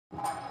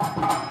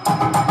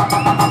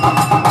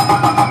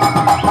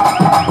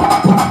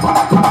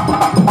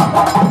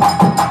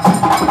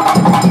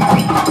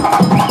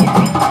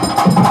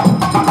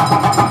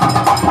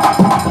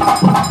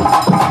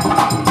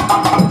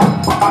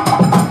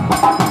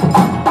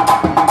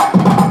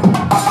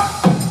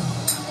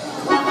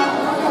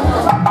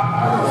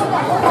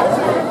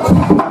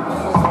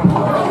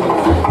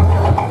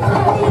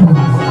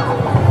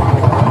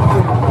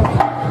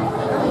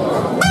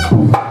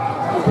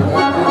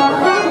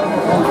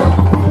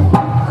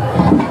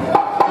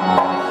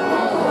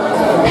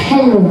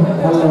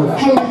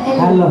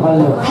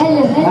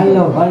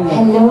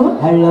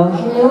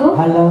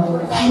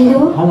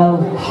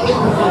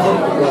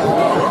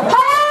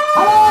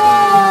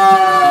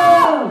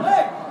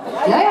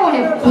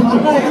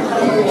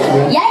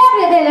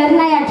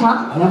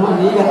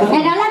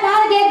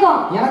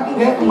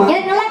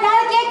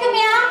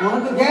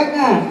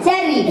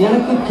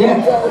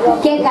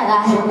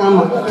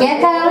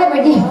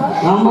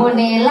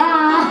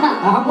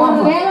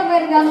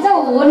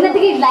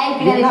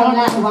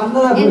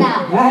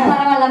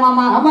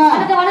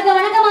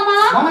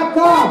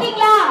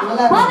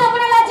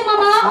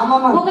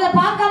உங்களை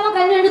பார்க்காம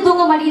கண்ணு எடுத்து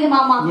தூங்க மாட்டேங்குது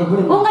மாமா.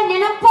 உங்க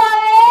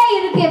நினைப்பாவே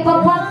இருக்கு எப்ப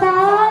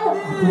பார்த்தாலும்.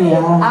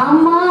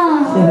 ஆமா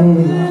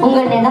உங்க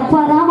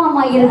நினைப்பாதான்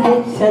மாமா இருக்கு.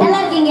 நல்லா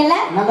இருக்கீங்கல்ல?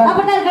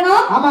 அப்படிதான்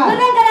இருக்கணும்.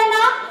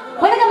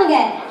 வணக்கமுங்க.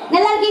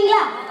 நல்லா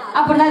இருக்கீங்களா?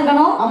 அப்படிதான்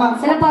இருக்கணும்.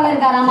 சிறப்பாக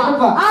இருக்காராமா.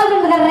 ஆள்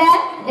இருக்காரு.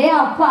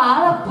 அப்பா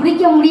ஆளை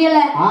பிடிக்க முடியல.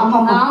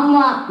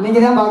 ஆமா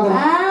நீங்கதான்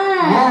பாக்குறோம்.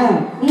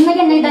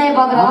 இன்னைக்கு நீட்டாயே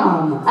பாக்குறோம்.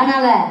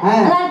 அதனால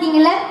நல்லா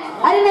இருக்கீங்கல்ல?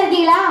 அருமையா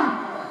இருக்கீங்களா?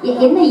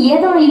 என்ன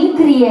ஏதோ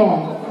இழுக்கிறிய?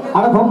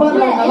 அட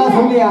பொம்பளை நல்லா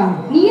சொல்லியா?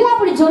 நீலாம்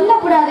அப்படி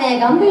சொல்லக்கூடாதே.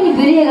 கம்பெனி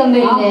பெரிய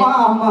கம்பெனி.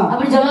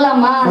 அப்படி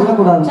சொல்லலாமா?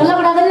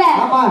 சொல்லக்கூடாதுல்ல.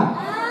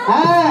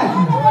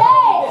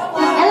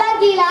 நல்லா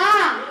இருக்கீங்களா?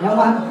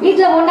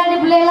 வீட்டுல கொண்டாடி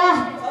பிள்ளைகளா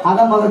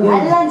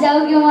எல்லாம்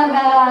சௌக்கியமா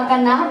இருக்காங்க.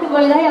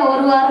 நாட்டுக்கோழிதான்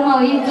ஒரு வாரமா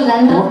வீட்டுல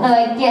நன்றத்தை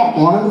வைக்க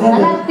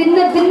நல்லா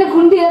தின்னு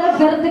குண்டி வர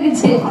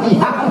பெருத்துக்குச்சு.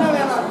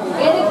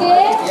 எதுக்கு?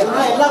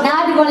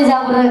 நாட்டுக்கோழி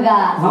சாப்பிடுறதுக்கா?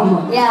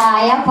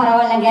 ஏன்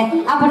பரவாயில்லைங்க.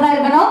 அப்படிதான்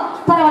இருக்கணும்.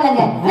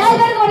 பரவாயில்லைங்க. 4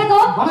 பேருக்கு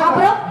வணக்கம்.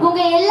 அப்புறம்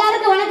உங்க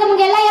எல்லாருக்கும் வணக்கம்.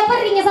 உங்க எல்லாம் எப்படி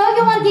இருக்கீங்க?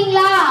 சௌக்கியமா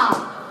இருக்கீங்களா?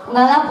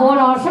 உங்களதான்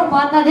போன வருஷம்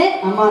பார்த்தது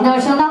இந்த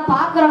வருஷம் தான்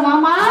பாக்குறோம்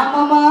மாமா.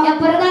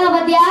 எப்ப இருக்காங்க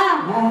பாத்தியா?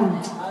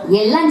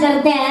 எல்லாம்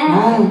சொல்லிட்டேன்.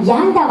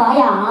 ஏன்டா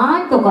வாய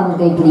ஆட்டு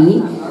உட்காந்து இப்படி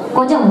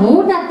கொஞ்சம்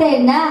மூணத்தை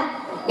என்ன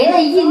ஏன்னா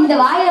இந்த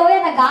வாயில போய்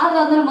அந்த காது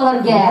வந்துடும் போல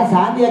இருக்கேன்.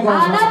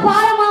 ஆனா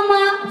பாரு மாமா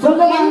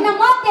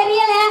என்னமோ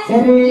தெரியல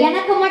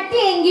எனக்கு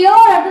மட்டும் எங்கேயோ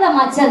ஒரு இடத்துல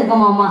மச்சம் இருக்கு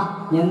மாமா.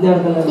 எந்த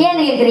இடத்துல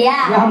ஏன்னு கேக்குறியா?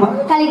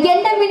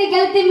 கெண்ட மீன்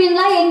கெளுத்தி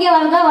மீன்லாம் எங்க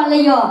வருதா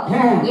வரலையோ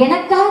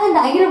எனக்காக இந்த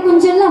ஐர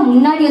குஞ்செல்லாம்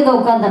முன்னாடி வந்து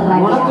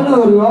உட்காந்துடுறாங்க.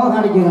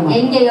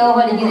 எங்க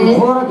யோகா அடிக்குது?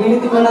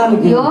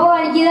 யோகா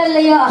அடிக்குதா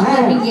இல்லையோ?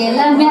 நீங்க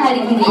எல்லாமே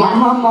அடிக்குதியா?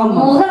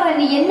 முகர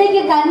நீ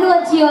என்னைக்கு கண்ணு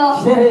வச்சியோ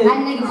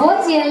அன்னைக்கு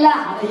போச்சு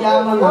எல்லாம்.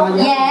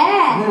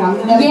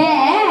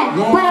 ஏன்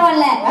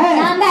பரவாயில்ல.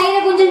 நான் தான் ஐர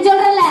குஞ்சுன்னு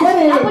சொல்றேன்ல.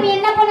 அப்ப நீ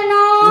என்ன பண்ணணும்?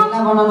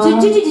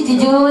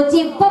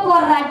 சிப்ப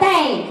போடுறாட்டை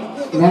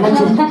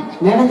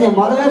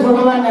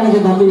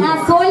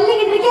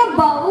சொல்லிக்கிட்டு இருக்கேன்.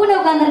 பவுல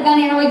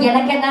உட்காந்துருக்காங்க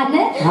எனக்கு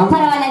என்னன்னு.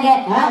 பரவாயில்லைங்க.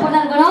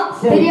 அப்படிதான் இருக்கணும்.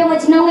 பெரியவங்க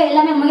சின்னவங்க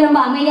எல்லாமே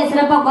ரொம்ப அமைதியா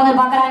சிறப்பா உட்காந்து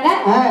பாக்குறாங்க.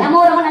 நம்ம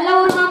ஊர் ரொம்ப நல்ல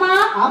ஊர் மாமா.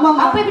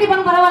 அப்ப இப்படி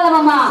பண்ண பரவாயில்ல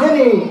மாமா.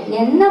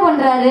 என்ன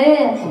பண்றாரு?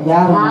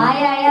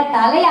 ஆயா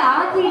தலைய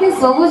ஆட்டிட்டு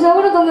சொகு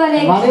சொகுன்னு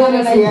தொங்குவாரு.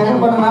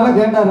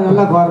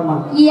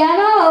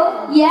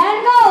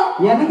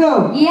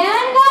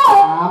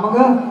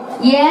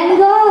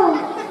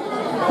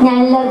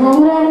 நல்ல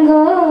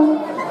தூங்குறாருங்கோ.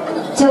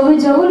 சொகு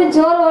சொகுன்னு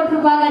சோறு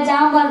ஓட்டிருப்பாங்க.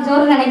 சாம்பார்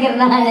சோறு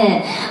நினைக்கிறேன் நானு.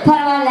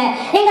 பரவாயில்ல.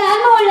 எங்க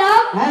அண்ணன்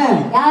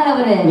யார்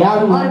அவரு?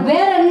 ஒரு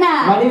பேர் என்ன?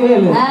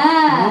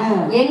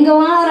 எங்க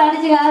ஒரு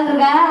அடிச்சுக்க ஆள்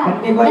இருக்கா?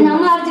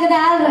 நம்ம அடிச்சுக்கிட்ட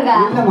ஆள் இருக்கா?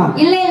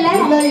 இல்ல இல்ல.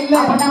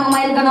 அப்படிதான் மாமா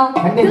இருக்கணும்.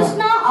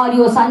 கிருஷ்ணா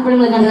ஆடியோ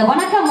சான்படுங்களுக்கு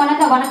வணக்கம்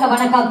வணக்கம் வணக்கம்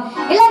வணக்கம்.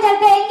 எல்லாம்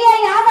சேர்த்து எங்க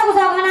யாரா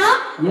குசாவனா?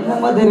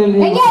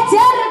 எங்க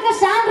சேர் இருக்கு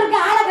ஸ்டாண்ட் இருக்கு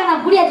ஆளக்கான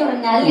புடியா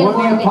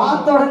சொல்றேன்.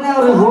 பார்த்த உடனே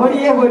ஒரு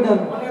ஓடியே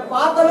போயிட்டாரு.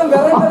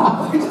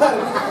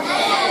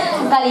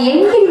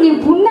 எங்க நீ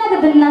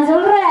புண்ணாக்கு நான்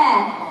சொல்றேன்.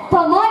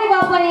 இப்ப மோடி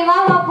பாப்பா நீ வா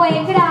பாப்பா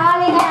எங்கட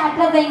ஆளுங்க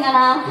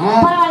அட்ரஸைங்கண்ணா.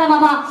 பரவாயில்ல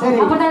மாமா.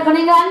 அப்படிதான்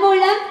இருக்கணும். எங்க அன்பு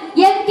உள்ள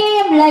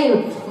எம்கேஎம் லைவ்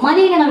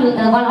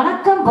மணிகண்டன்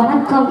வணக்கம்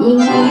வணக்கம்.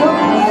 எங்கேயோ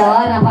இந்த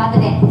வாரம் நான்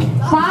பாத்துட்டேன்.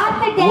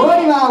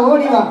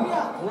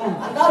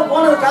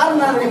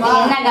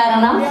 என்ன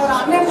காரணம்?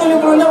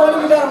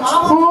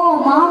 ஓ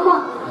மாமா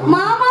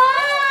மாமா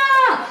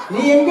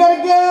நீ எங்க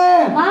இருக்க?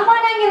 மாமா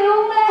நாங்க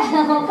ரூம்ல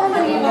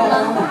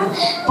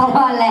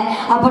பரவாயில்ல.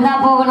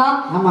 அப்படிதான் போகணும்.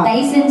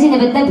 தயவு செஞ்சு இந்த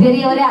பெத்த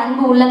பெரியவரே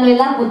அன்பு உள்ளங்கள்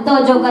எல்லாம் குத்த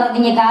வச்சு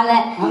உட்காரீங்க காலை.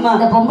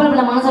 இந்த பொம்பளை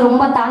பிள்ளை மனசு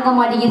ரொம்ப தாங்க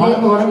மாட்டேங்குது.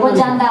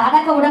 கொஞ்சம் அந்த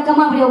அடக்க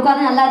உடக்கமா அப்படி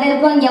உட்காந்து நல்லாதான்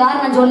இருக்கும். இங்க வார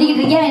நான்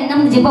சொல்லிக்கிட்டு இருக்கேன்.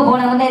 என்ன ஜிப்ப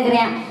போன வந்து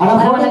இருக்கிறேன்.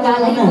 பரவாயில்ல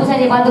காலை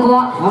பூசாரியை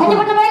பாத்துக்குவோம்.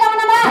 கஷ்டப்பட்டு போயிடலாம்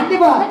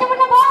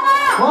கஷ்டப்பட்டு போகலாம்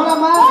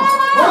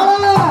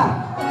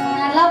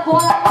நல்லா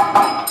போலாம்.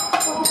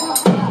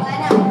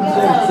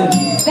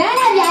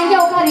 வேணாம் அங்கே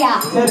உட்காரியா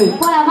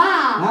போலாமா?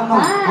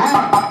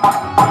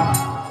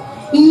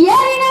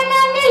 ஏறின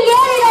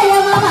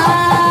ஏறிடமா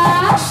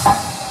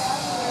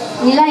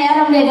நீலாம் ஏற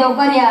முடியாது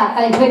உட்காரியா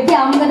பெட்டி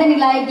அவங்க தான் நீ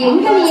லாய்க்கு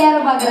எங்க நீ ஏற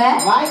பாக்குற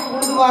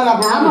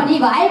ஆமா நீ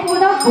வாய்ப்பு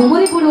கூட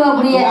குமுறி போடுவா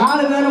அப்படியே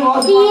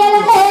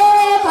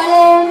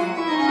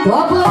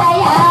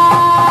தோப்புரையா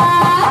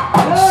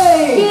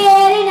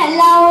ஏறி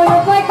நல்லா ஒரு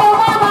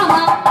போட்டுமா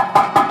மாமா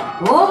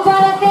ஓம்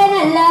பழத்தை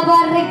நல்லா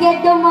பாரு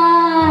கேட்டுமா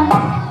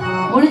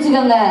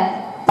முடிச்சுக்கோங்க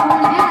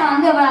நான்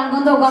வந்து அங்க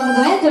வந்து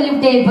உட்காந்துக்குவேன்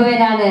சொல்லிவிட்டேன் இப்பவே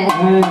நானு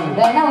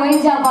வேணா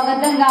ஒயின்ஷா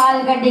பக்கத்துல இங்க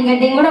ஆள் கட்டிங்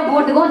கூட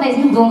போட்டுக்கோ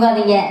தயவுசெய்து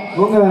தூங்காதீங்க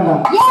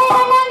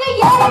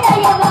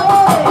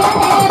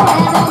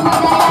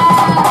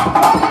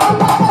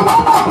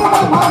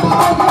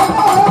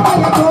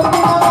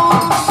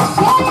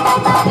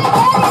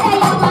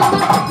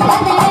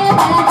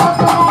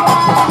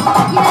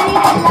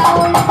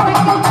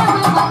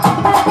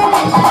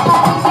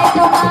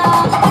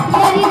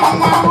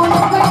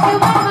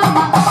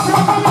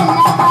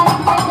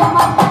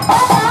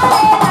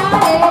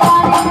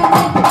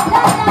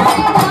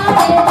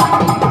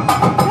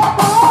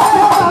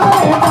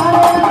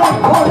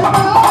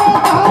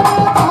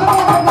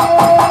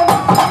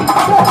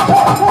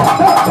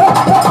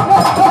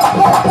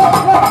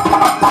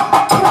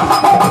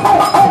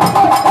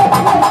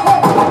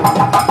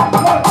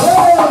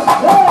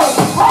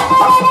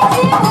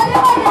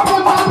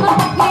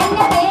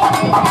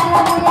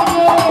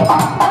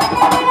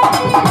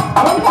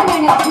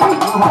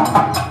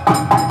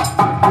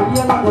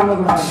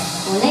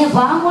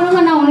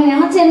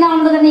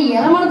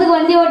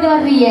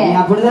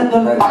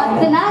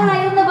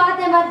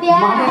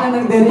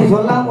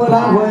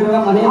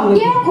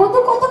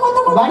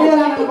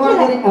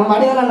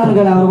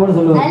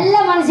நல்ல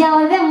மனுஷன்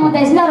விட்டு உங்க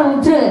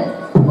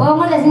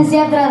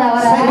சேர்த்துறாரு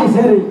அவரை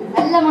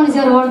நல்ல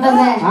மனுஷன்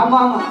ஓடுறது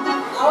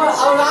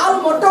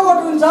மொட்டை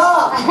ஓட்டுருச்சா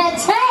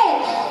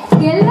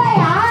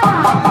எல்லையா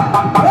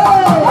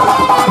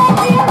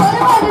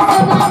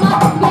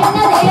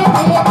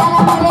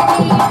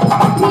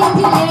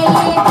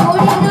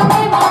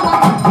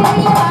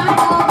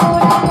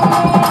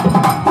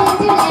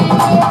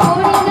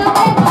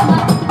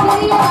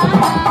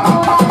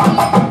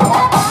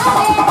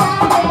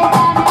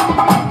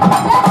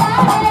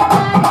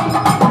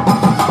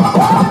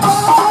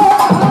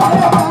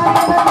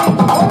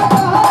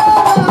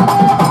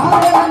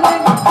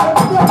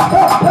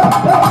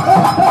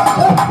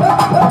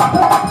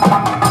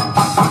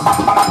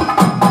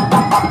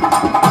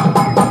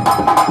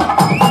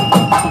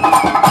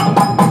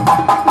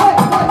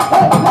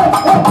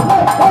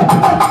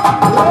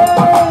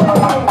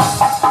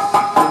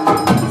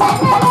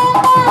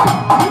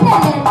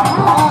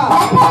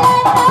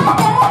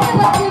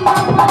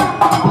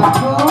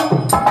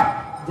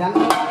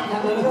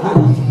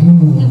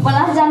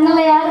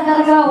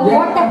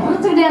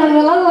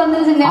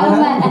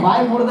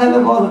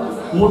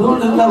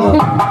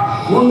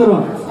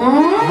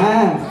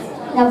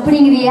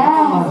அப்படிங்கிறியா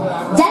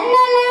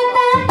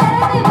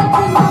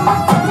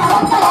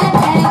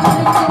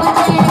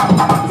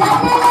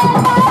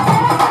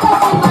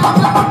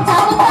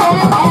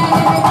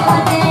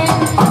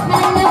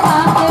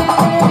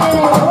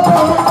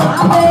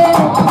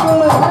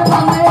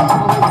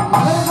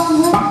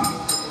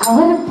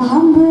அவர்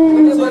பாம்பு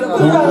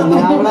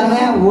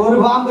ஒரு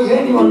பாம்பு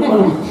கேட்டி ஒண்ணு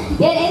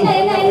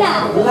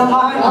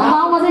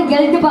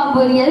கெல்ட்டு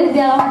பாம்பு எது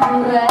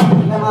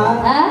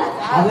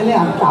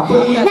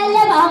நல்ல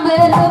பாம்பு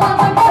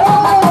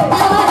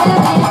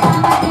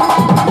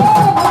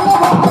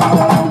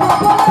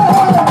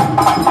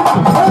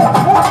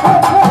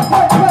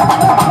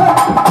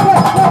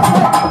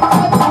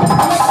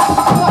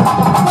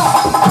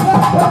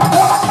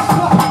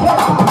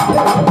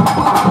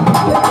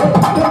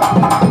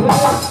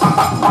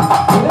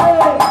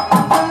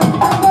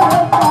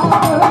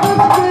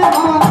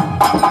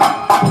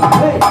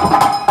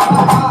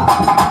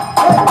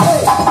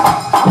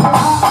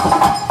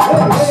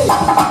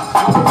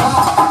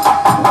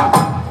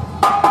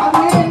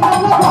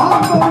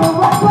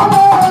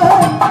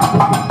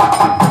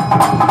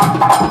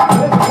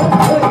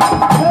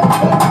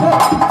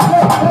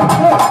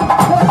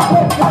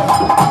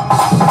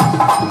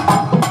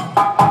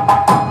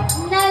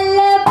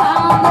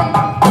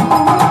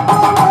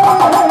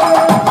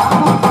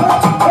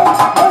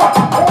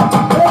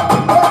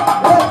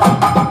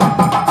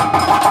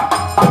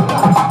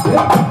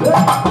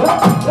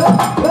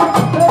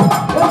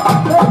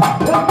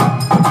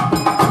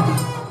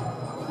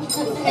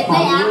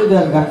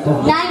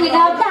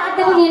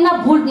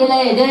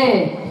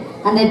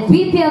அந்த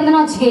பிபி வந்து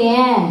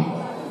வச்சுக்கேன்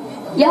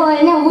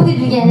என்ன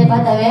ஊதிட்டு இருக்கேன் என்ன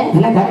பார்த்தாவே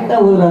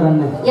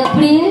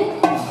எப்படி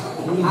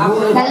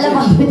நல்ல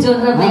பாம்பு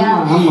சொல்றப்பையா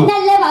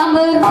நல்ல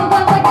பாம்பு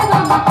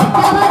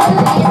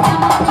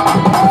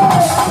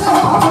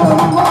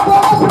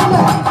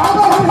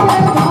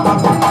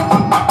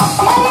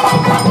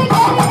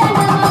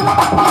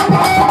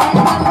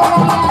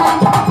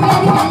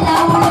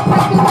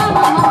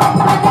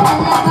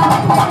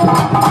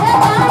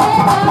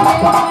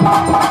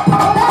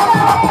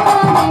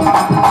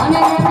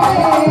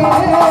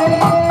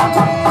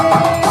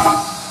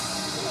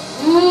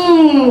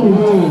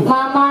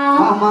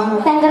மாமா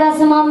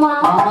தங்கராசு மாமா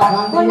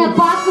உன்னை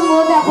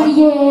பார்க்கும்போது அப்படி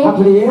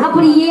ஏறுது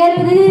அப்படி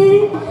இறங்குது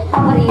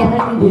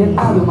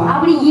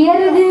அப்படி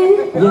ஏறுது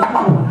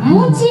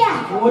மூச்சியா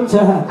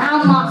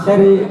ஆமா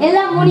சரி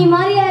எல்லாம் முனி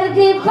மாதிரியா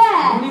இருக்கு இப்ப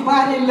முனி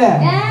மாதிரி இல்ல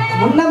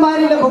முன்ன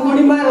மாதிரி இல்ல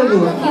முனி மாதிரி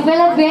இருக்கு இப்ப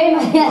எல்லாம் பேய்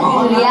மாதிரியா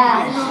இருக்கு இல்லையா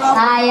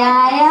ஆயா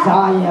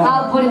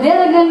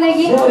அப்படிதான் இருக்கு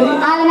இன்னைக்கு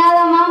அதனால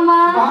மாமா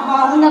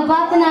உன்னை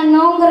பார்த்து நான்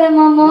நோங்குறேன்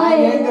மாமா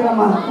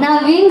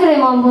நான்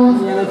வீங்குறேன் மாமா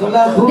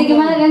இதுக்கு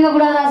மேல வீங்க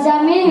கூடாதா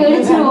சாமி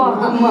வெடிச்சிருவோம்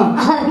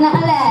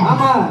அதனால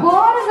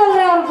போடு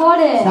சொல்றேன் ஒரு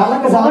போடு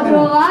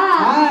போட்டுருவா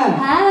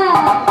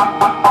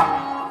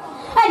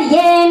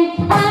அடியேன்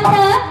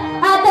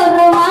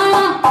அதொருமா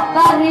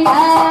வரியா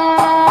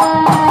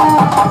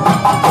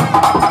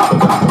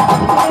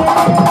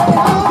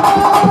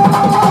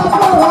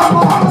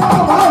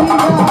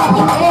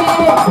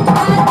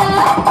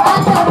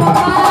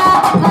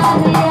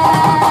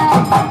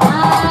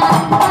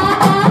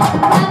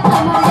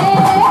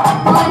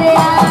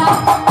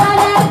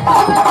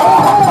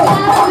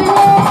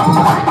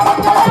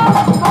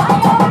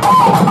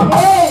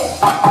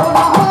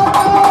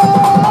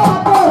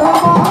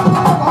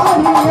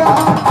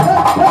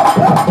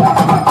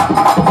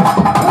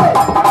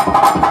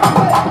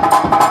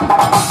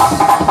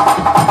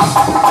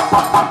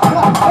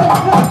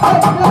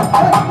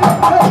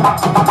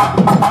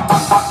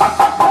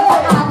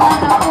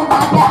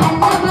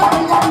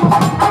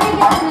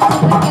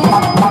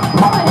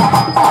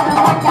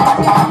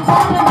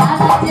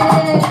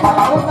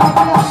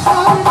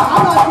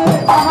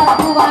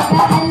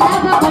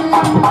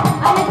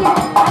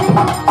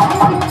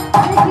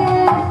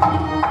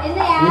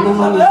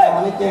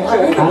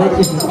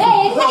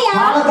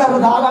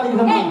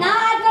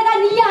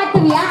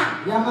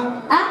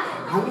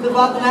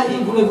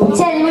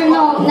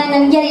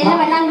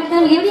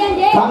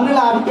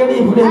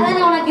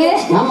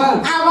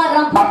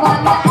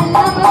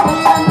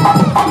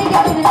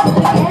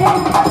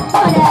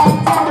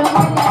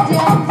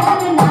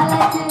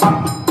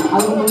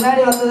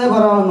முன்னாடி வந்ததே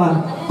பரவாயில்லமா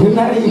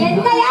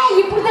என்னையா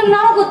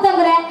இப்படினாலும்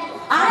குத்தங்குற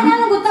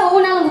ஆனாலும் குத்த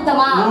ஊனாலும்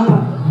குத்தமா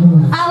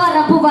அவர்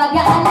ரப்பு பாக்க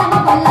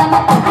அல்லாம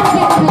கொல்லாம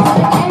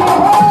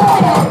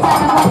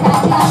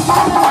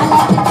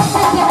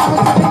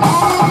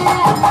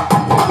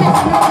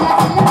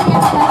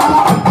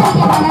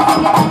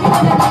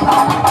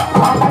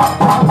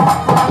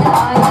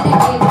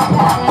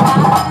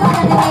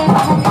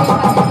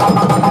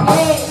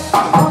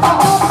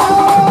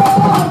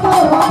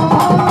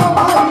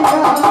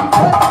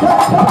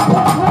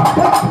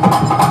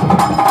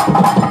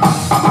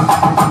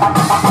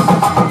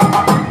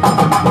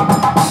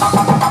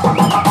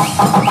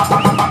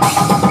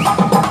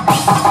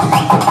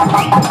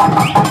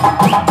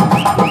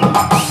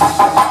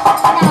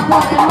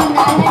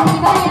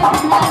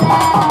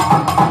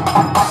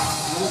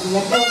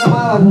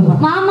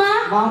மாமா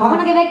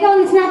உனக்கு வெக்க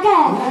வந்துச்சுனாக்க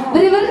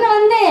விறுவிறுன்னு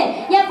வந்து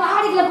என்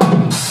பாடிக்கல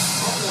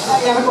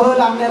எனக்கு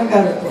ஒரு அண்ணன்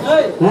இருக்காரு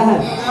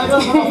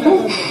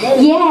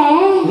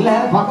ஏன் இல்ல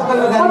பக்கத்துல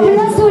இருக்காரு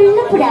அப்படிலாம்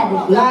சொல்லக்கூடாது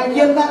நான் இங்க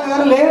இருந்தாங்க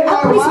வர லேட்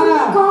ஆகுமா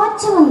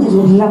காட்சி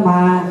வந்துரும் இல்லம்மா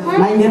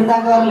நான் இங்க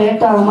இருந்தாங்க வர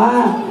லேட் ஆகுமா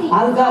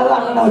அதுக்காக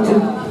அண்ணனை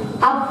வச்சிருக்கேன்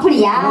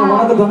அப்படியா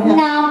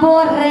நான்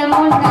போடுறேன்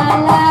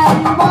முன்னால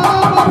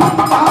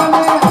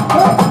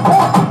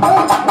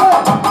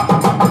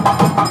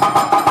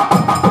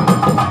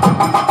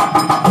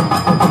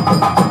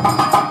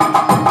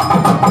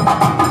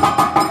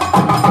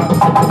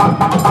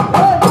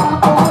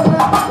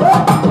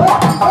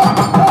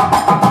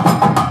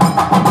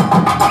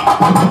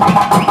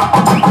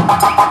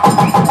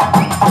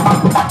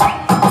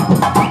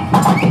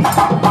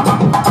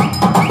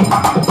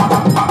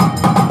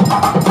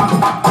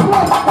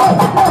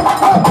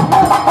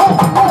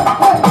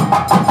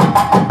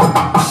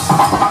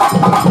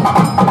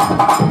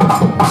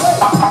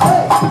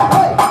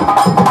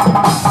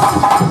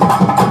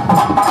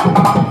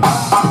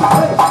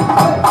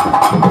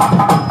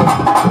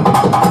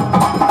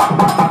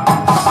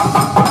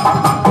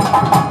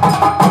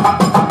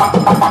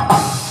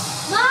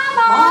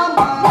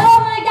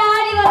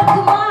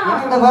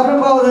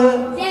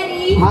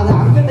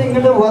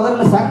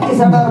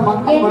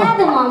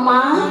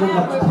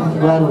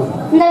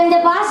இந்த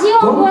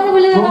பாசியும் போது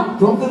விழுகணும்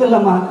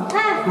தொங்குதுல்லம்மா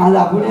அது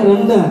அப்படியே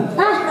ரெண்டு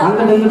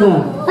அங்கட்டு இங்கட்டு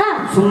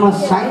சும்மா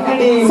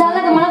சங்கடி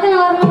சலக மலக்கன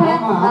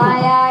வரணும்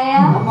ஆயா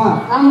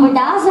அம்மா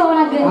டாஸ்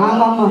உனக்கு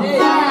ஆமா ஆமா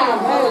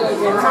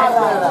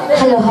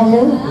ஹலோ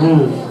ஹலோ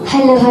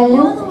ஹலோ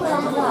ஹலோ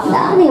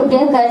நான்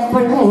எப்படியா கரெக்ட்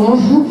பண்றேன்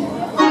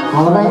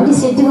அவர் வண்டி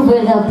செட்டுக்கு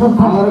போயிடுது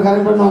அப்பா அவர்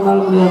கரெக்ட் பண்ண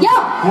வந்தாலும்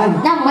முடியாது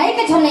நான்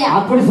மைக்க சொன்னேன்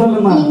அப்படி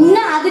சொல்லுமா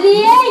இன்னும்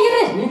அதுலயே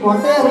இரு நீ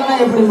மொட்டையா சொன்னா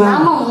எப்படிமா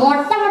ஆமா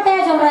மொட்டை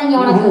மொட்டையா சொல்றாங்க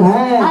உனக்கு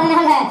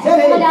அதனால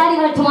டாடி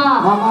வரட்டுமா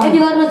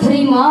எப்படி வரணும்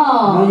தெரியுமா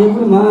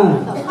எப்படிமா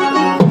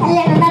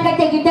கல்யாணம்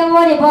கட்ட கிட்ட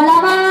ஓடி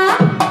போலாமா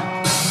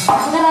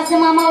தங்கராசு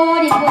மாமா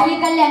ஓடி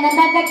போய்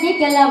கல்யாணம்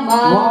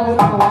கட்டிக்கலாமா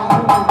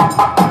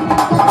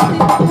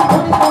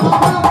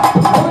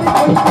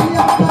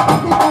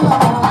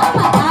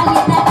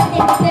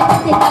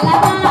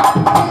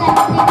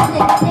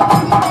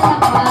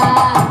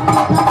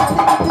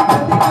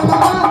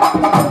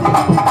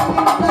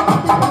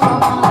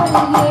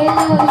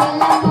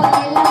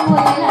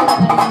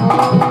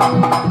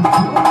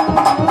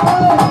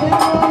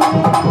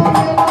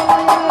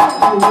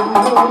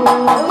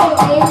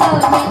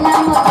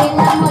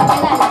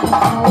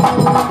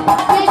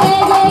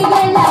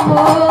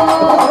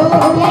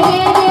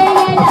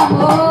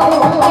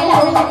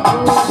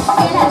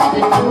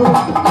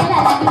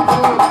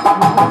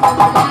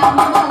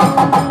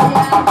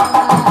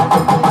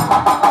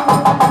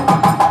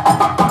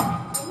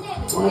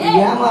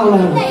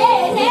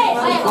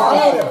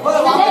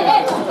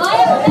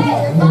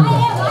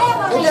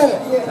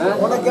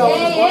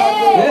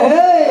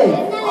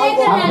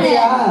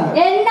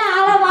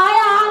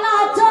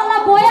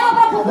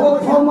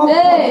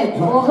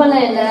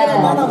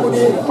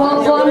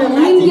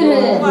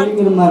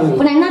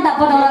என்ன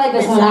தப்பா தவறாத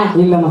பேசுங்களா?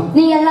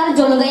 நீங்க எல்லாரும்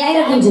சொல்லுங்க.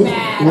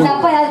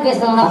 தப்பா யாரும்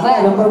பேசுவாங்க?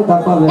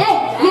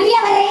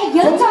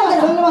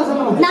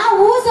 நான்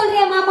ஊ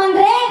சொல்றேன்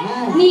மாமான்றேன்,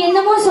 நீ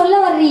என்னமோ சொல்ல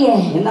வர்றியே.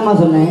 என்னமா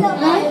சொன்னேன்?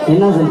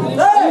 என்ன சொன்னேன்?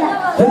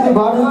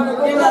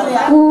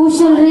 ஊ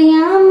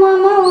சொல்றியா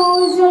மாமா? ஊ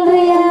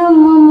சொல்றியா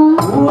மாமா?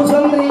 ஊ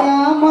சொல்றியா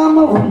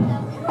மாமா?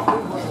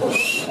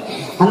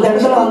 அந்த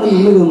இடத்துல வந்து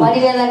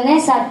வடிவேலன்னே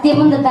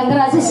சத்தியமும் இந்த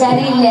தங்கராசு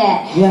சரியில்லை.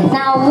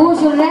 நான் ஊ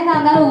சொல்றேன்,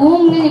 அதனால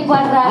ஊன்னு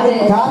நிப்பாடுறாரு.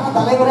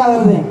 தலைவரா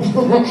வருது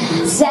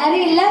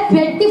சரியில்லை.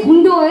 பெட்டி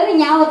புண்டு ஓயிரு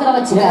ஞாபகத்துல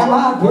வச்சுக்க.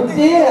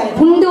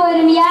 புண்டு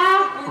ஓயிருமியா?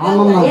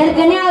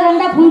 ஏற்கனவே அது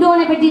ரெண்டா புண்டு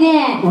ஓன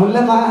பெட்டினேன்.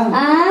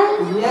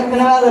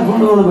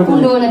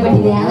 புண்டு ஓன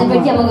பெட்டினேன். அந்த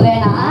பெட்டி நமக்கு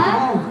வேணாம்.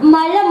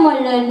 மழை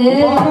மொள்ளு மழை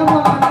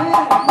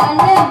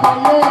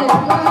மொள்ளு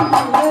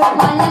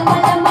மழை மழை மழை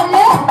மழை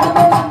மழை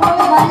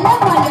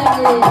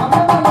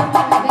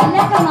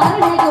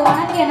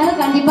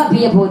கண்டிப்பா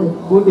பிய போகுது.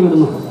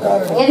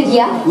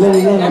 எதுக்கியா?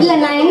 இல்ல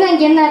நான்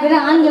என்ன பேரு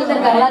ஆண்கள்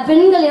இருக்காங்களா,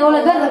 பெண்கள்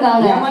எவ்வளவு பேர்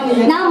இருக்காங்க.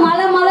 நான்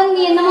மலை மலை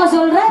நீ என்னமோ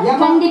சொல்ற,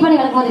 கண்டிப்பா நீ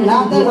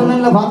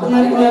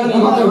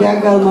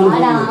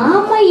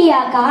ஆமையா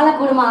கால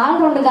குடும்பம்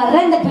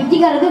ஆள்ரவுண்டுக்காரர். இந்த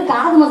பெட்டிக்காரருக்கு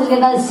காது முதல்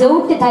கேட்காது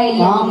செவுட்டு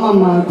தயலி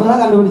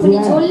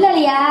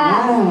சொல்லலையா?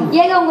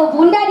 ஏங்க உங்க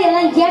பொண்டாட்டி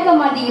எல்லாம் கேட்க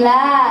மாட்டீங்களா?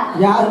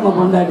 யாருமா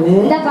பொண்டாட்டி?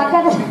 இந்த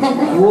பக்கத்துல.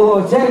 ஓ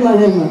சரிமா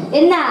சரிமா.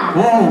 என்ன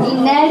நீ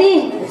நடி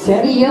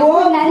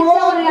ஒரு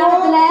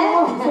காலத்துல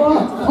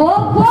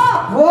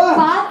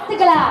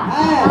பாத்துக்கலாம்.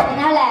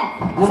 அதனால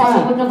சரி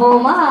கூட்டு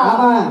போவோமா?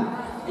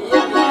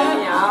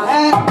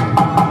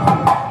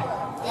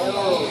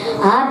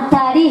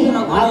 ஆத்தாடி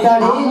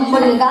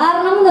உங்களுக்கு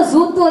காரணம் இந்த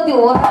சூத்துவத்தி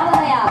ஒரு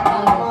ஆளையா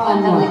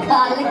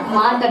காலைக்கு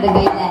மாட்டட்டு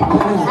கையில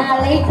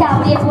லைட்டா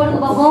அப்படியே போடுங்க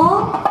பாப்போம்.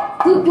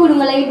 தூக்கி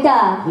விடுங்க லைட்டா.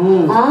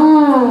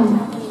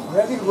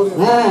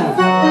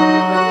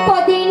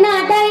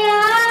 பொதினாட்டையா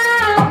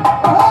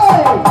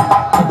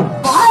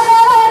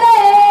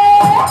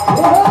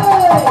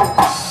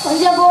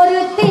கொஞ்சம்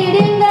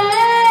பொறுத்திடுங்க,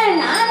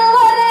 நானும்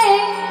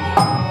வரேன்.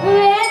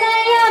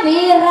 வேணையா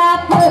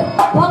வீராப்பு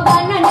உன்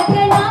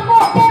கண்ணனுக்கு நான்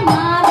போட்டேன்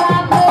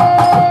மாறாப்பு.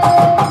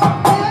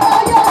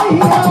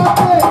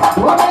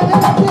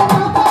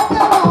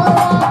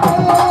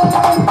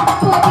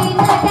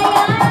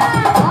 பொதினாட்டையா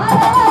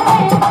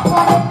வரேன்,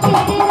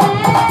 பொறுத்திடுங்க,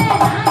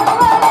 நானும்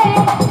வரேன்.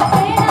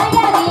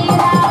 வேணையா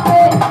வீராப்பு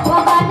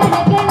உன்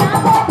கண்ணனுக்கு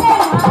நான்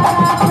போட்டேன்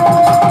மாறாப்பு.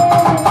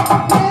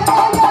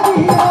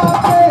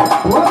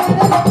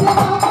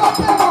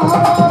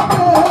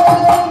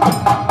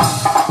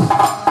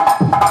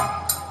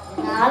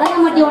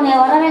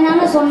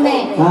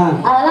 சொன்னேன்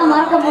அதெல்லாம்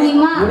மறக்க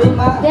முடியுமா?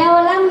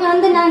 தேவலாம்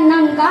வந்து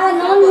நான் கால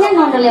நோண்டல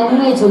நோண்டல.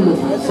 உண்மையை சொல்லு.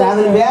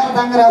 வேற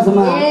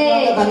தங்கராசுமா?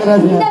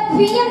 இந்த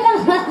பிஎம்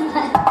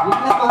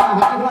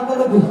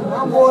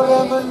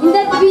இந்த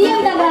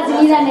பிஎம் தங்கராசு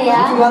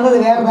நீதானையா? வந்தது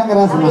வேற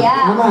தங்கராசுமா?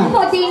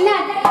 போத்தீங்கன்னா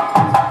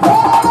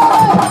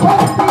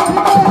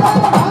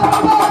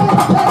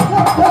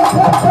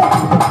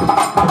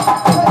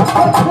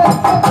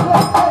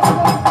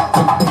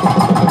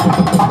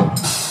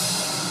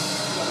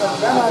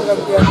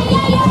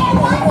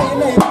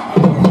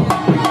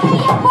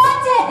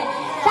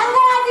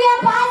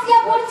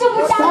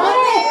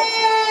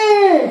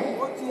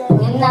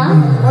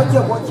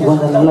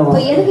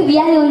எதுக்கு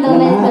வியாதி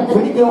வந்தவங்க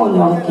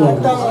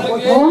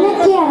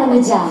உனக்கே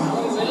ஆரம்பிச்சா?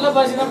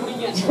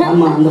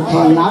 ஆமா அந்த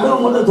நடுவு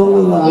மட்டும்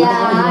தொங்குது.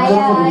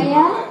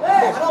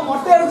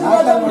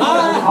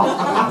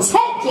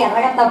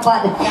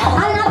 தப்பாது.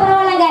 அதெல்லாம்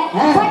பரவாயில்லைங்க.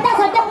 பட்டா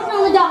சட்டை போட்டு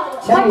வந்துட்டோம்.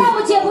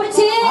 பட்டாம்பூச்சியை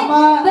புடிச்சு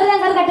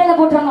விருதங்கர் கட்டையில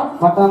போட்டுறணும்.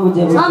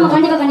 பட்டாம்பூச்சி? ஆமா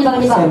கண்டிப்பா கண்டிப்பா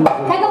கண்டிப்பா.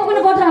 கைக்க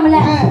புக்குன்னு போட்டுறோம்ல.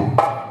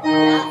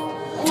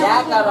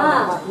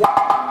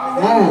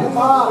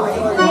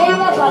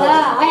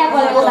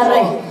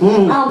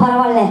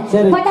 பரவாயில்ல.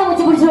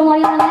 பட்டாம்பூச்சி பிடிச்சிருவோம்.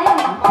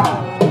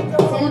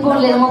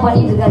 செல்போன்ல என்னமோ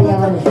பண்ணிட்டு இருக்காரு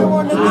அவரு.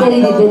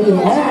 தெரியுது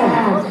தெரியல.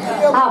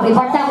 அப்படி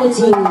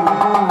பட்டாம்பூச்சி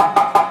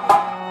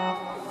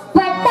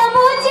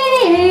பட்டாம்பூச்சி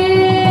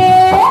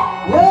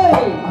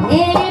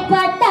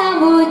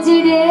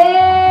பட்டாம்பூச்சிடு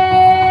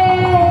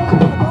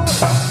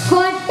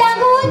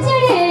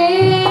கொட்டாம்பூச்சிடு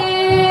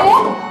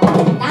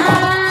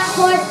நான்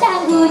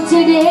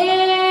கொட்டாம்பூச்சிடு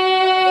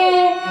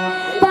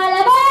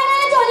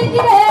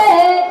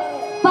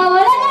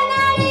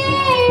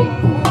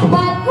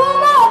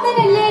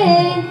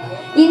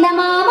இந்த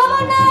மாமா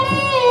முன்னாடி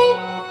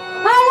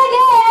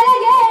அழகே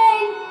அழகே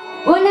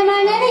உன்னை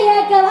மனதை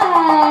ஏற்கவா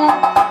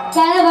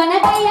கலவன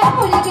கையா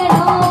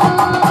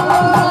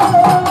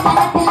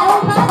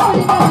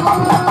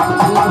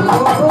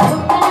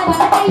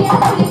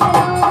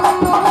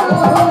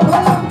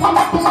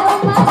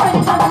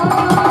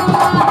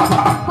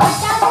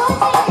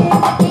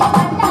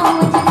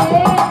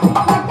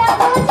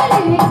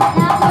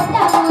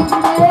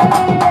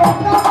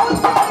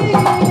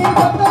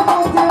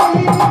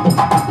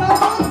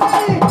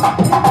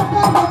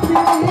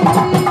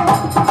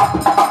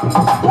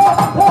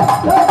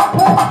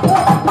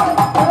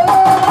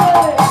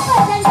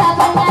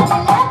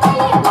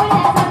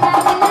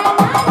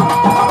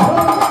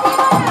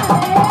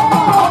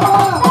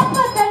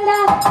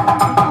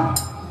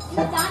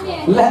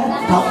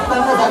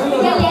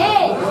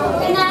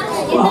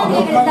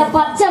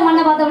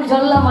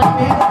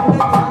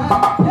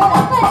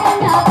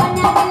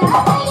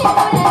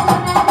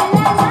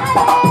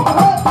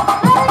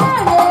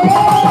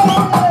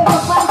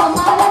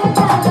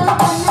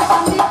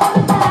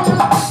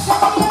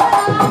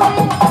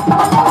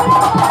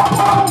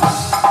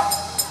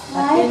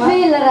வாய்ப்பே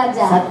இல்ல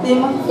ராஜா.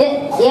 சத்தியமா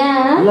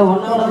ஏன் இல்ல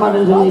ஒண்ணு விட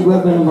மாட்டேன்னு சொல்லி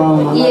போய்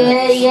பாவம்.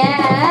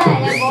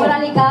 ஏன்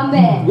போராளி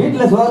காம்பே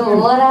வீட்டுல சோறு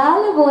ஒரு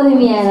ஆளு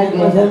போதுமையா எனக்கு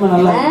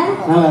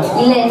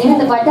இல்ல நீ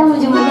இந்த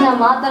பட்டாம்பூச்சி முடிஞ்சு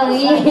நான் மாத்தணும்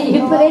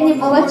இப்பவே நீ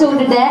புகச்சு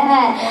விட்டுட்ட.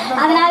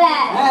 அதனால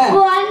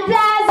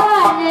 1+1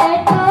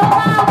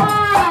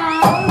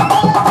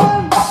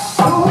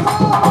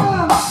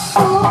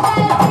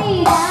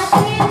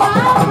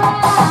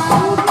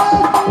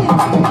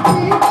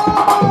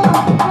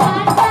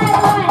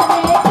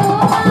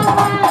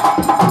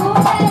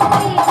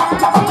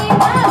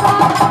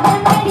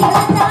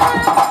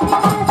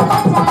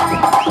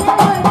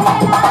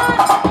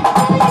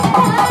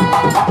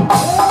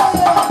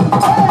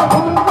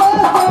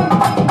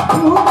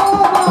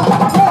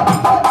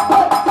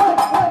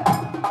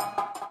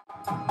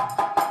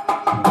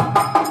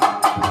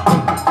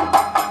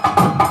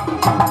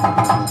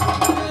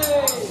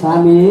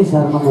 சாமி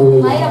சரணம்.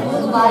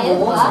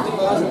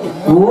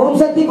 ஓம்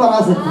சக்தி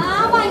பராசக்தி.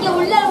 ஆமா இங்க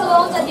உள்ள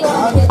ஓம் சக்தி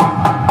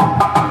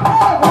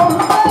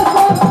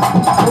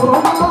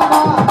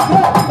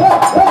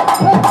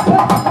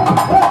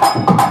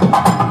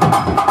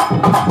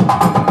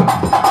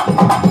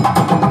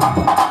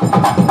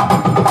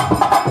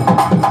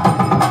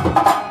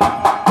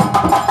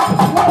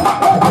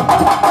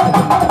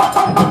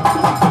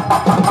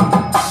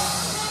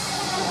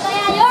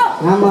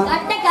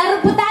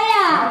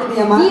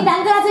நீ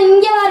தங்கராசு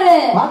இங்க வரு.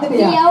 நீ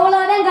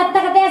எவ்வளவுதான் கத்த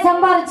கத்தையா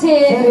சம்பாரிச்சு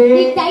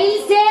நீ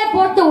டைல்ஸே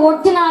போட்டு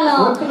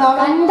ஒட்டினாலும்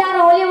கண்டார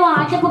ஒளியும்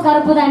அடப்பு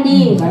கருப்பு தாண்டி.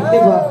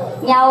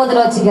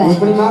 ஞாபகத்துல வச்சுக்க.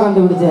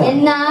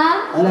 என்ன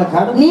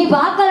நீ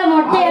பாக்கல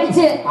மொட்டை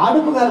அடிச்சு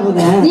அடுப்பு கருப்பு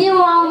நீ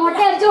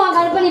மொட்டை அடிச்சு உன்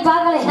கருப்பை நீ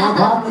பாக்கலையா?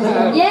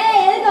 ஏன்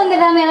எதுக்கு வந்து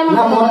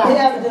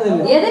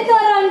எதுக்கு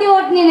வர வண்டி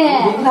ஓட்டுனீங்க?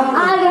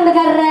 ஆள் ரெண்டு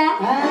கர்ற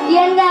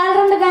எங்க ஆள்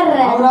ரெண்டு கர்ற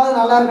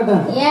நல்லா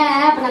இருக்கட்டும். ஏன்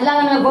அப்ப நல்லா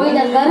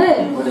போயிட்டு இருக்காரு.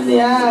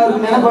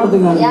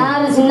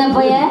 யாரு சின்ன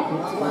பையன்?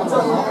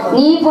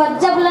 நீ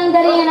பச்சை பிள்ளைன்னு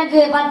தெரியும்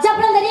எனக்கு. பச்சை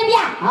பிள்ளை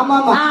தெரியுமியா?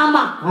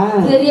 ஆமா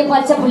பெரிய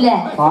பச்சை பிள்ளை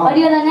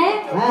வடிவதானே.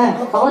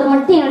 அவர்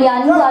மட்டும் என்னுடைய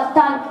அன்பு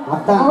அத்தான்.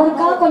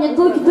 அவருக்காக கொஞ்சம்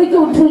தூக்கி தூக்கி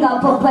விட்டுருங்க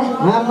அப்பப்ப.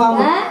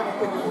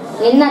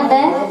 என்னத்த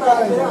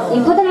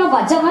இப்பதான் நம்ம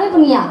பச்சை பிள்ளை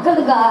இப்ப நீ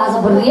அக்கிறதுக்கு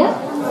ஆசைப்படுறியா?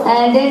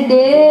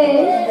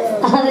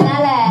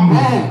 அதனால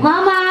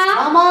மாமா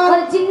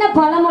ஒரு சின்ன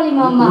பழமொழி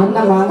மாமா.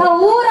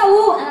 ஊர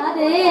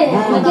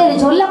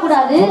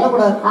சொல்லக்கூடாது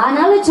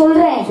ஆனாலும்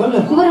சொல்றேன்.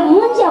 இவர்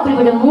மூஞ்சி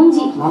அப்படிப்பட்ட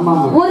மூஞ்சி.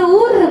 ஒரு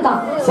ஊர்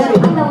இருக்கான்.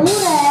 அந்த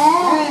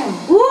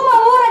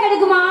ஊரை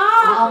கெடுக்குமா?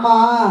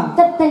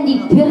 தண்டி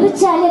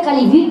பெருச்சாலே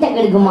களி வீட்டை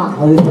கெடுக்குமா?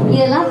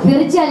 இதெல்லாம்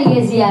பெருச்சாலி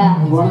கேசியா?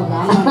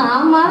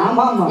 ஆமா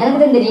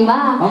எனக்கு தான் தெரியுமா?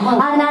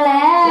 அதனால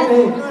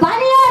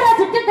பணியார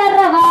சுட்டு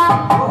தர்றவா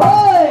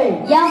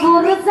என்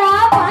புருஷா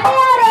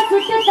பணியார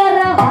சுட்டு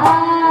தர்றவா.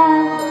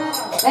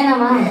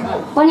 வேணாமா?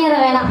 பணியார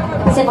வேணாம்.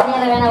 சரி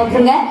பணியார வேணாம்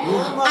விட்டுருங்க.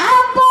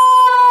 அப்போ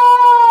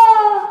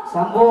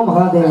சம்போ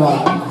மகாதேவா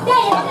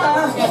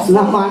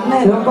நம்ம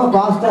அண்ணன் ரொம்ப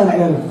பாஸ்டா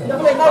இருக்காரு.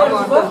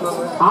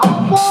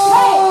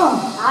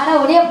 ஆட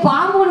உடைய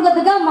பாம்பு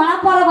கொடுக்கறதுக்கு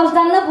மணப்பாறை பஸ்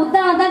ஸ்டாண்ட்ல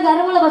புத்தகம் தான்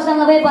கருமலை பஸ்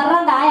ஸ்டாண்ட்ல போய்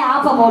படுறாங்க. ஆய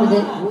ஆப்ப போடுது.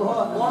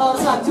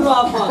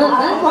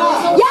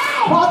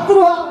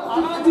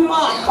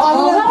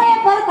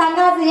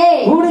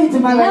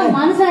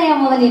 மனுஷனையா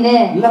முதல் நீனு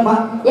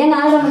எங்க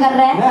ஆளுநர்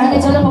கர்ற நீங்க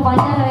சொல்லுங்க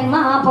பஞ்சாரம் வேணுமா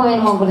ஆப்ப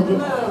வேணுமா உங்களுக்கு?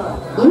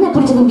 என்ன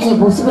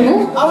பிடிச்சது பொசுக்குன்னு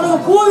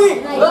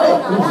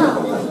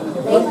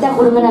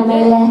குடும்ப நம்ம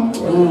இல்ல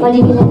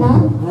வடிவிலன்னா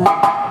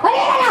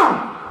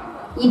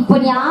இப்ப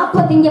நீ ஆப்ப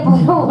திங்க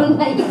போற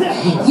ஒழுங்கா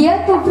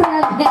ஏத்து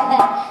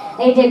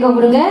விட்டுருங்க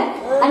கொடுங்க.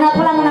 ஆனா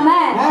அப்பலாம் நம்ம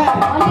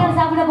பணியாரம்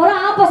சாப்பிட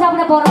போறோம். ஆப்ப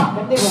சாப்பிட போறோம்.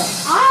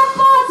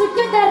 ஆப்பா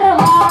சுட்டு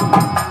தர்றவா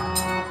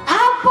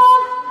ஆப்பா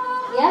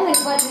ஏங்க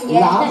பாத்தீங்க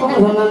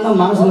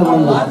மனசுல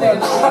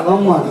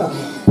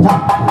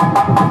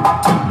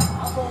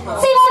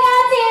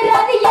சிவகாசி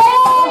ரதியே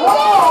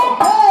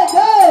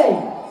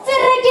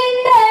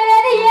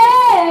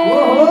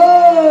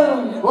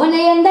உன்னை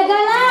எந்த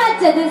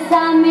கலாச்சது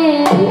சாமி.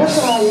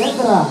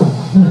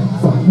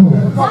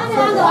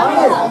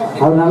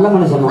 நல்ல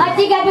மனுஷன்.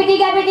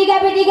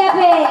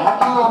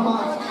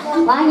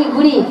 வாங்கி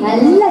குடி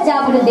நல்லா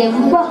சாப்பிடுது.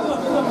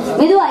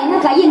 மெதுவா என்ன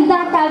கை இந்த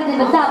ஆட்டாடுது.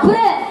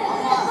 அப்புறம்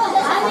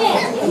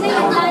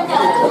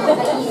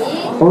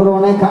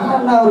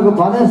அவருக்கு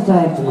பதஷ்டம்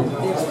ஆயிடுச்சு.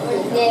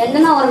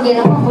 என்னன்னா அவருக்கு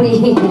ரொம்ப புடி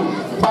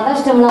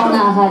பதஷ்டம்லாம் ஒண்ணு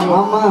ஆகாது.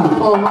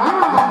 போமா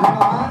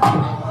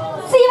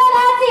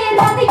சிவகாசி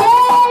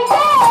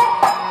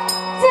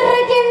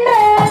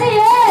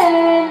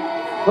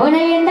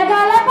உன்னை எந்த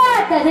கால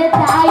பார்த்தது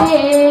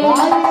தாயே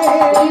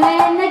இவன்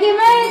என்னைக்கு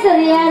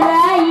மைசூரியா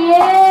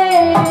ராயே.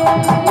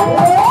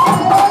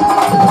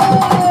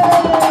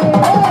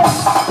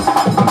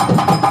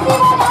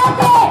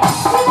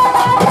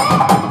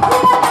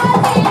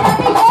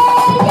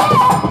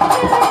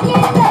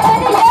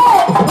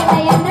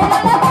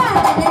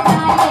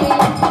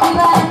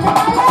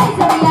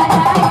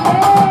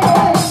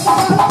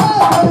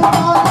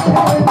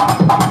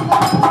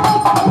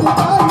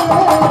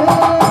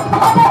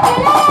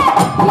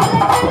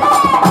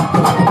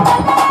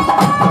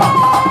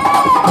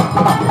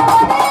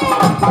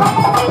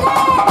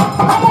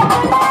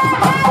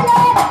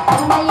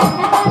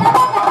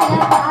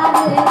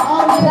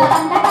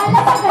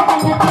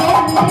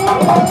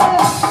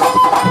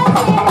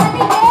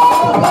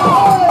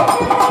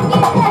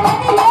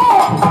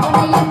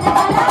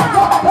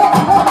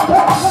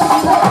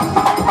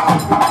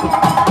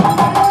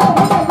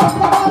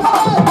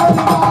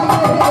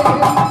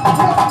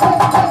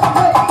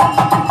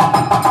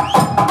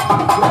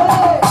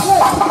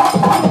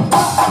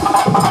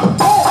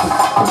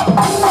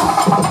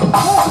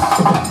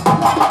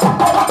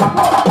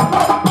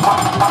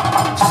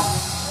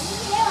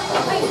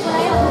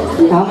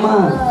 ஆமா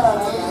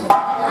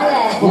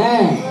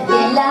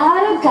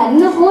எல்லாரும்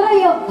கண்ணு பூரா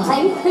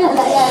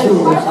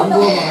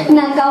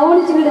நான்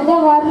கவனிச்சுக்கிட்டு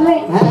தான்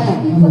வர்றேன்.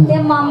 இப்பதே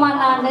மாமா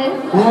நானு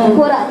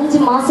ஒரு 5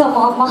 மாசம்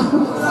மாமா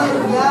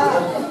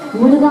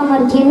முழுகாம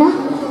இருக்கேன்னா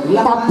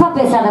தப்பா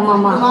பேசாத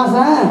மாமா.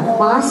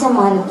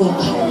 மாசமா இருக்கேன்.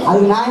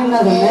 அதுக்கு நான்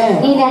என்ன சொன்னேன்?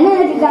 நீ தானே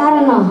அதுக்கு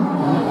காரணம்.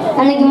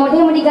 அன்னைக்கு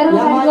மொட்டை முடி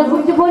கருமலை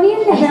கூட்டிட்டு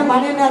போனீங்கல்ல,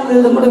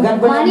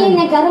 மணி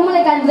என்ன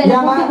கருமலை கல்வியில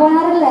கூட்டிட்டு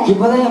போனாருல்ல.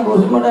 இப்பதான் என்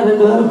புருஷன் 2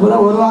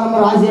 பேரும் ஒரு வாரமா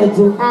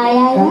ராசியாச்சு.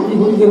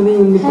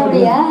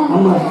 அப்படியா?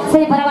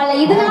 சரி பரவாயில்ல.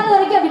 இதனால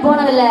வரைக்கும் அப்படி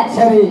போனதில்ல.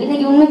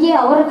 இன்னைக்கு உண்மைக்கு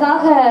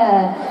அவருக்காக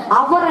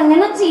அவரை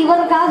நினைச்சு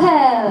இவருக்காக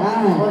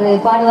ஒரு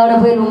பாடுவோட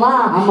போயிருவோமா?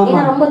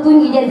 ஏன்னா ரொம்ப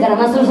தூங்கிட்டே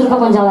இருக்காரு. சுறுசுறுப்பா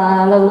கொஞ்சம்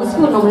உசு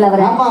பண்ணோம்ல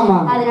அவரை.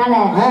 அதனால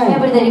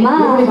எப்படி தெரியுமா?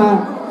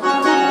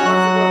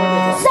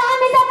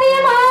 சாமி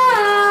சத்தியமா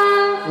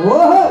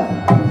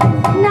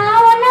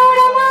நான் ஒன்ன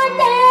விட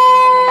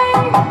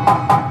மாட்டேன்.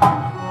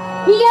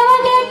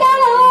 எவன்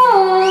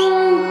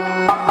கேட்டாலும்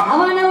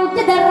அவனை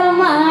விட்டு தர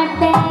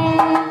மாட்டேன்.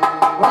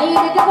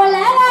 வயிறுக்கு கொள்ள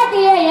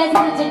காட்டியே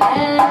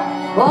எதிர்ச்சிட்டேன்.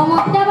 ஓ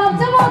முட்டை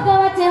பப்சு மூக்க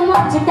வச்சு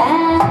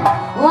முடிச்சுட்டேன்.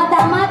 ஓ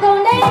தம்மா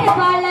தொண்டை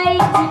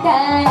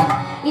பழகிட்டேன்.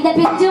 இத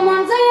பிச்சு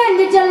மனசு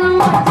எழுந்து சொல்ல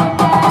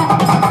முடிச்சுட்டேன்.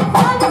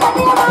 சாமி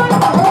சத்தியமா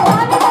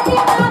சாமி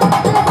சத்தியமா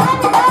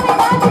சாமி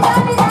சாமி சாமி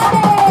சாமி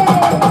சாமி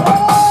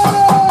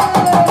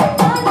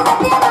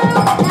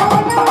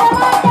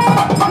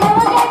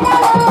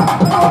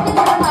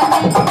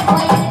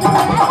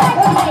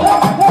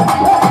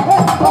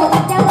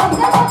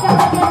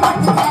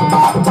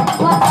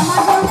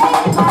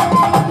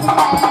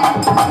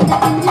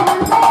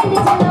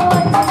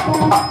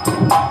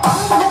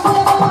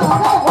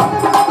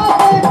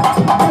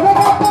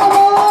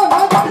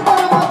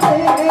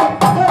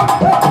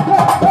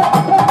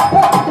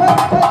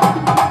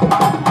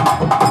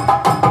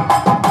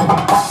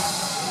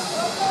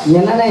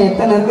என்னன்னா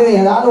எத்தனை இருக்குது?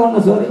 ஏதாவது ஒண்ணு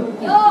சொல்லு.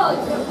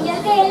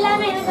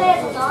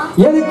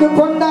 எதுக்கு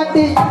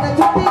கொண்டாட்டி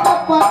சுத்தி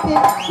கப்பாட்டி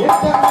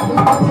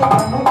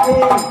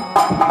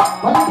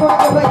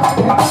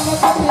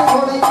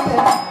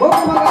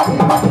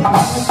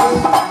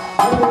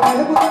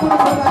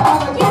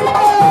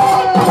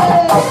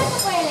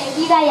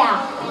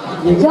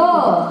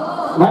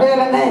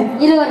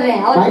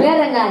அவர்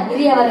பேர் என்ன?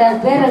 இரிய வர்ற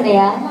பேர்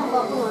என்னையா?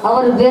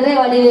 அவர் பேரே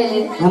வடிவேலு.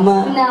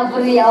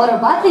 அப்படி அவரை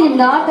பார்த்து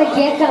இந்த ஆட்டை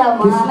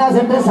கேட்கலாமா? கிருஷ்ணா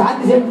சென்டர்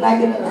சாந்தி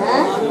சென்டர்.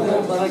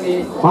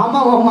 மாமா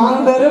உன்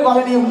மகன் பேரு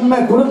பழனி. உண்மை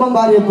குடும்பம்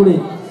பாரு எப்படி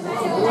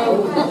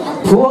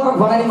போற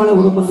பழனி மலை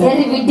குடும்பம்.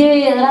 சரி விட்டு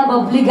இதெல்லாம்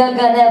பப்ளிக்கா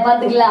கதை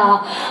பாத்துக்கலாம்.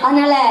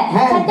 அதனால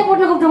சட்டை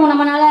போட்டு கூப்பிட்டுருவோம்.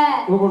 நம்மனால